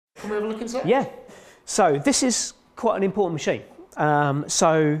Can we have a look inside? Yeah. So this is quite an important machine.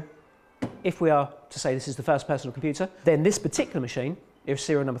 So if we are to say this is the first personal computer, then this particular machine is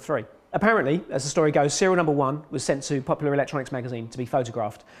serial number 3. Apparently, as the story goes, serial number 1 was sent to Popular Electronics magazine to be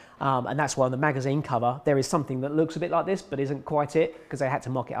photographed. And that's why on the magazine cover there is something that looks a bit like this but isn't quite it, because they had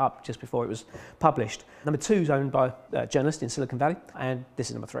to mock it up just before it was published. Number 2 is owned by a journalist in Silicon Valley, and this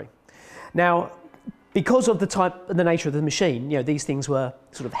is number 3. Now, because of the type and the nature of the machine, these things were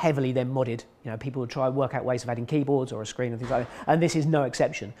sort of heavily then modded. People would try and work out ways of adding keyboards or a screen and things like that, and this is no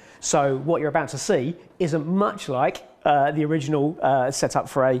exception. So what you're about to see isn't much like the original setup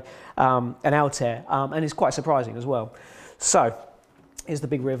for an Altair, and it's quite surprising as well. So here's the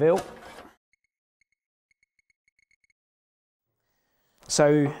big reveal.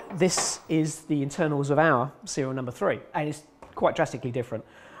 So this is the internals of our serial number 3, and it's quite drastically different.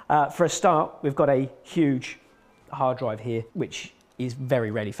 For a start, we've got a huge hard drive here, which is very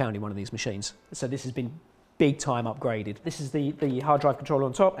rarely found in one of these machines. So this has been big time upgraded. This is the hard drive controller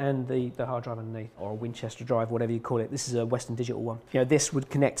on top and the hard drive underneath, or a Winchester drive, whatever you call it. This is a Western Digital one. This would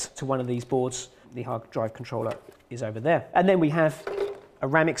connect to one of these boards. The hard drive controller is over there. And then we have a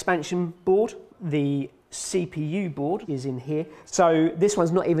RAM expansion board. The CPU board is in here. So this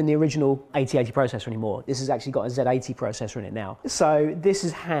one's not even the original 8080 processor anymore. This has actually got a Z80 processor in it now. So this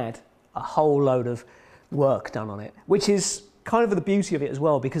has had a whole load of work done on it, which is kind of the beauty of it as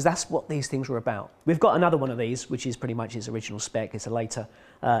well, because that's what these things were about. We've got another one of these, which is pretty much its original spec. It's a later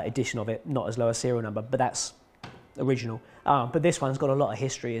edition of it, not as low a serial number, but that's original. But this one's got a lot of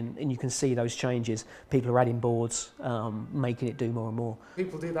history, and you can see those changes. People are adding boards, making it do more and more.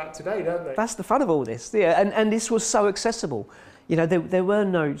 People do that today, don't they? That's the fun of all this. Yeah, and this was so accessible. There were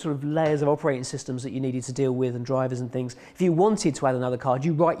no sort of layers of operating systems that you needed to deal with and drivers and things. If you wanted to add another card,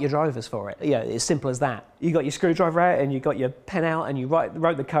 you write your drivers for it. It's simple as that. You got your screwdriver out and you got your pen out and you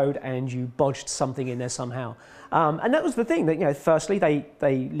wrote the code and you bodged something in there somehow. And that was the thing that, firstly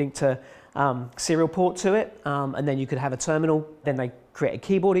they linked a serial port to it, and then you could have a terminal. Then they created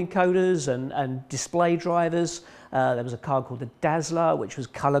keyboard encoders and display drivers. There was a card called the Dazzler, which was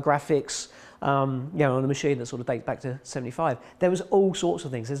color graphics. On a machine that sort of dates back to 75. There was all sorts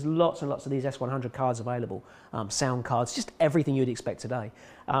of things. There's lots and lots of these S100 cards available, sound cards, just everything you'd expect today.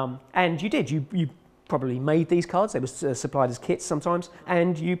 And you probably made these cards. They were supplied as kits sometimes,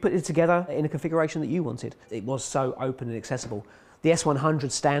 and you put it together in a configuration that you wanted. It was so open and accessible. The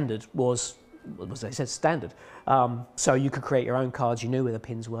S100 standard was they said standard. So you could create your own cards. You knew where the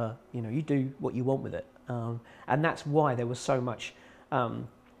pins were. You do what you want with it. And that's why there was so much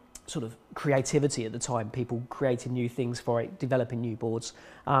sort of creativity at the time, people creating new things for it, developing new boards,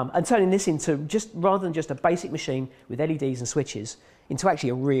 and turning this into rather than just a basic machine with LEDs and switches, into actually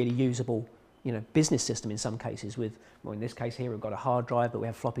a really usable, business system in some cases. Well, in this case here, we've got a hard drive, but we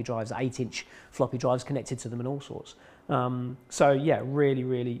have floppy drives, 8-inch floppy drives connected to them and all sorts. So yeah,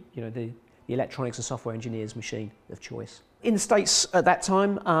 really, the electronics and software engineers' machine of choice. In the States at that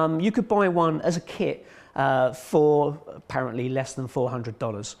time, you could buy one as a kit for apparently less than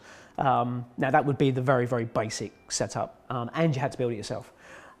 $400. Now that would be the very, very basic setup, and you had to build it yourself.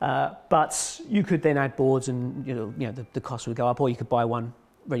 But you could then add boards, and the cost would go up, or you could buy one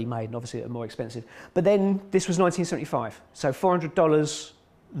ready-made, and obviously they're more expensive. But then this was 1975, so $400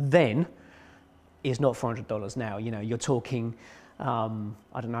 then is not $400 now. You're talking, I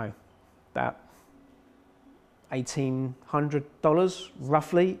don't know, about $1,800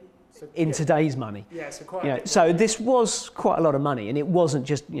 roughly. In today's money. Yeah, so quite so this was quite a lot of money, and it wasn't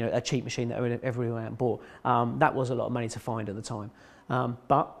just a cheap machine that everyone went out and bought. That was a lot of money to find at the time,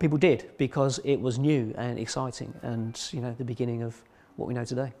 but people did, because it was new and exciting, and the beginning of what we know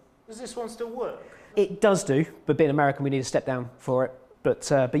today. Does this one still work? It does do, but being American, we need a step down for it. But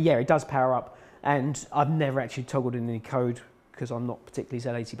yeah, it does power up, and I've never actually toggled in any code, because I'm not particularly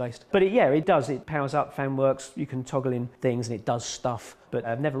Z80 based. But it does. It powers up, fan works, you can toggle in things, and it does stuff. But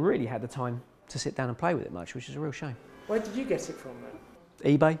I've never really had the time to sit down and play with it much, which is a real shame. Where did you get it from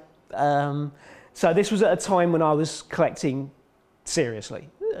then? eBay. So this was at a time when I was collecting seriously.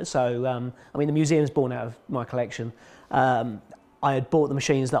 So, the museum's born out of my collection. I had bought the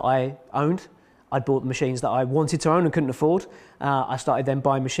machines that I owned. I'd bought the machines that I wanted to own and couldn't afford. I started then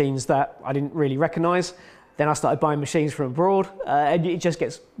buying machines that I didn't really recognise. Then I started buying machines from abroad, and it just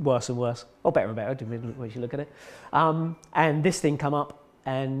gets worse and worse, or better and better, depending on which you look at it. And this thing come up,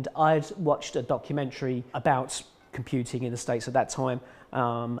 and I'd watched a documentary about computing in the States at that time,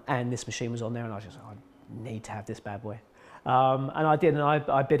 and this machine was on there, and I was just like, I need to have this bad boy. And I did, and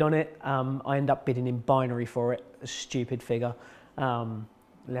I bid on it. I ended up bidding in binary for it, a stupid figure,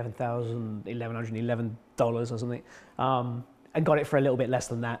 $1,111 or something, and got it for a little bit less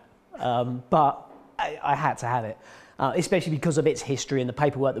than that. but I had to have it, especially because of its history and the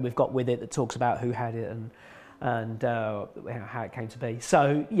paperwork that we've got with it that talks about who had it and how it came to be.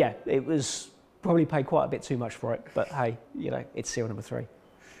 So yeah, it was probably paid quite a bit too much for it, but hey, you know, it's serial number 3.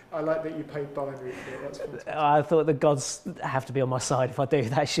 I like that you paid binary for it. That's fantastic. I thought the gods have to be on my side if I do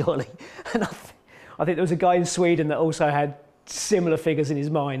that, surely. And I think there was a guy in Sweden that also had similar figures in his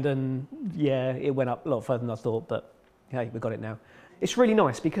mind, and yeah, it went up a lot further than I thought, but hey, we got it now. It's really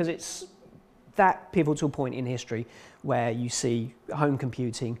nice because it's that pivotal point in history where you see home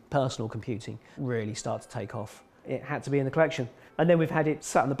computing, personal computing, really start to take off. It had to be in the collection. And then we've had it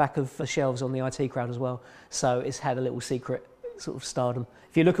sat on the back of the shelves on the IT crowd as well, so it's had a little secret sort of stardom.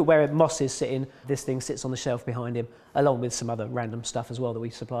 If you look at where Moss is sitting, this thing sits on the shelf behind him, along with some other random stuff as well that we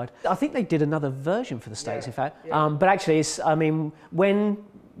supplied. I think they did another version for the States, in fact. Yeah. But actually, when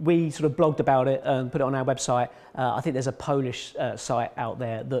we sort of blogged about it and put it on our website, I think there's a Polish site out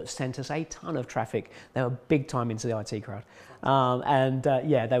there that sent us a ton of traffic. They were big time into the IT crowd.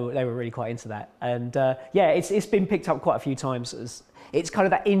 Yeah, they were really quite into that. And yeah, it's been picked up quite a few times. It's kind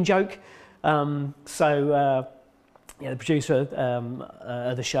of that in-joke. Yeah, the producer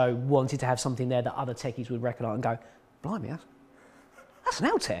of the show wanted to have something there that other techies would recognise and go, blimey, that's an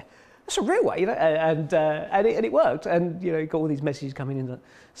Altair. That's a real one, you know, and it worked. And you know, got all these messages coming in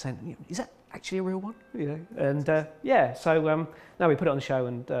saying, is that actually a real one? You know, and yeah, so no, we put it on the show,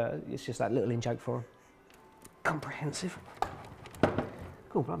 and it's just that little in joke for them. Comprehensive.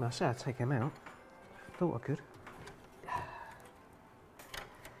 Cool, blimey, I said I'd take him out. Thought I could.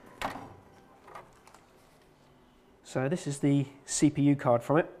 So this is the CPU card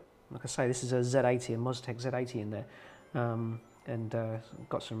from it. Like I say, this is a Z80, a Moztec Z80 in there.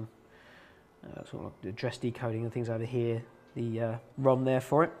 Got some sort of address decoding and things over here, the ROM there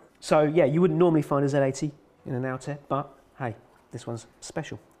for it. So yeah, you wouldn't normally find a Z80 in an Altair, but hey, this one's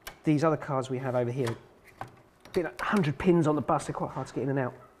special. These other cards we have over here, been 100 pins on the bus, they're quite hard to get in and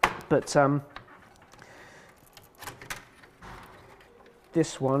out. But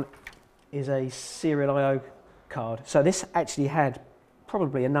this one is a serial I/O card. So this actually had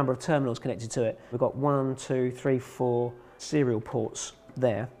probably a number of terminals connected to it. We've got 1, 2, 3, 4 serial ports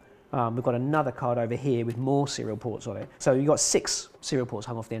there. We've got another card over here with more serial ports on it. So you've got 6 serial ports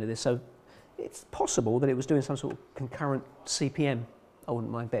hung off the end of this. So it's possible that it was doing some sort of concurrent CPM. I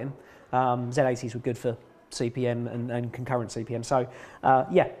wouldn't mind betting. Z80s were good for CPM and concurrent CPM. So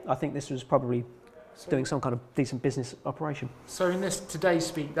yeah, I think this was probably doing some kind of decent business operation. So in this today's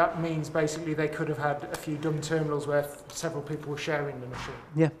speak, that means basically they could have had a few dumb terminals where several people were sharing the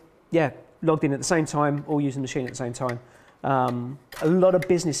machine. Yeah, logged in at the same time, all using the machine at the same time. A lot of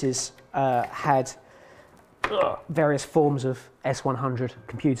businesses had various forms of S100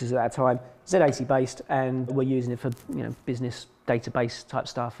 computers at that time, Z80 based, and were using it for business database type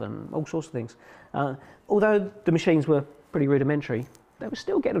stuff and all sorts of things. Although the machines were pretty rudimentary, they were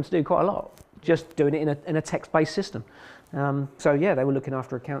still getting them to do quite a lot, just doing it in a text-based system. So yeah, they were looking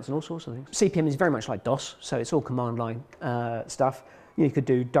after accounts and all sorts of things. CPM is very much like DOS, so it's all command line stuff. You could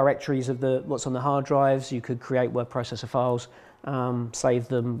do directories of what's on the hard drives. You could create word processor files, save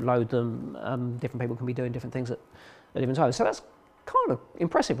them, load them. Different people can be doing different things at different times. So that's kind of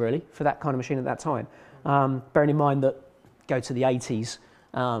impressive, really, for that kind of machine at that time. Bearing in mind that go to the 80s,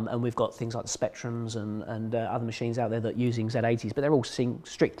 and we've got things like the Spectrums and other machines out there that are using Z80s, but they're all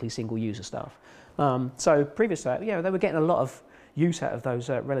strictly single-user stuff. So previous to that, yeah, they were getting a lot of use out of those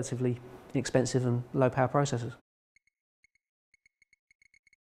relatively inexpensive and low-power processors.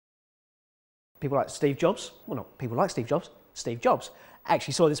 People like Steve Jobs, well, not people like Steve Jobs, Steve Jobs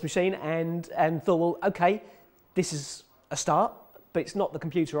actually saw this machine and thought, well, okay, this is a start, but it's not the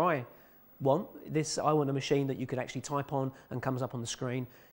computer I want. I want a machine that you could actually type on and comes up on the screen.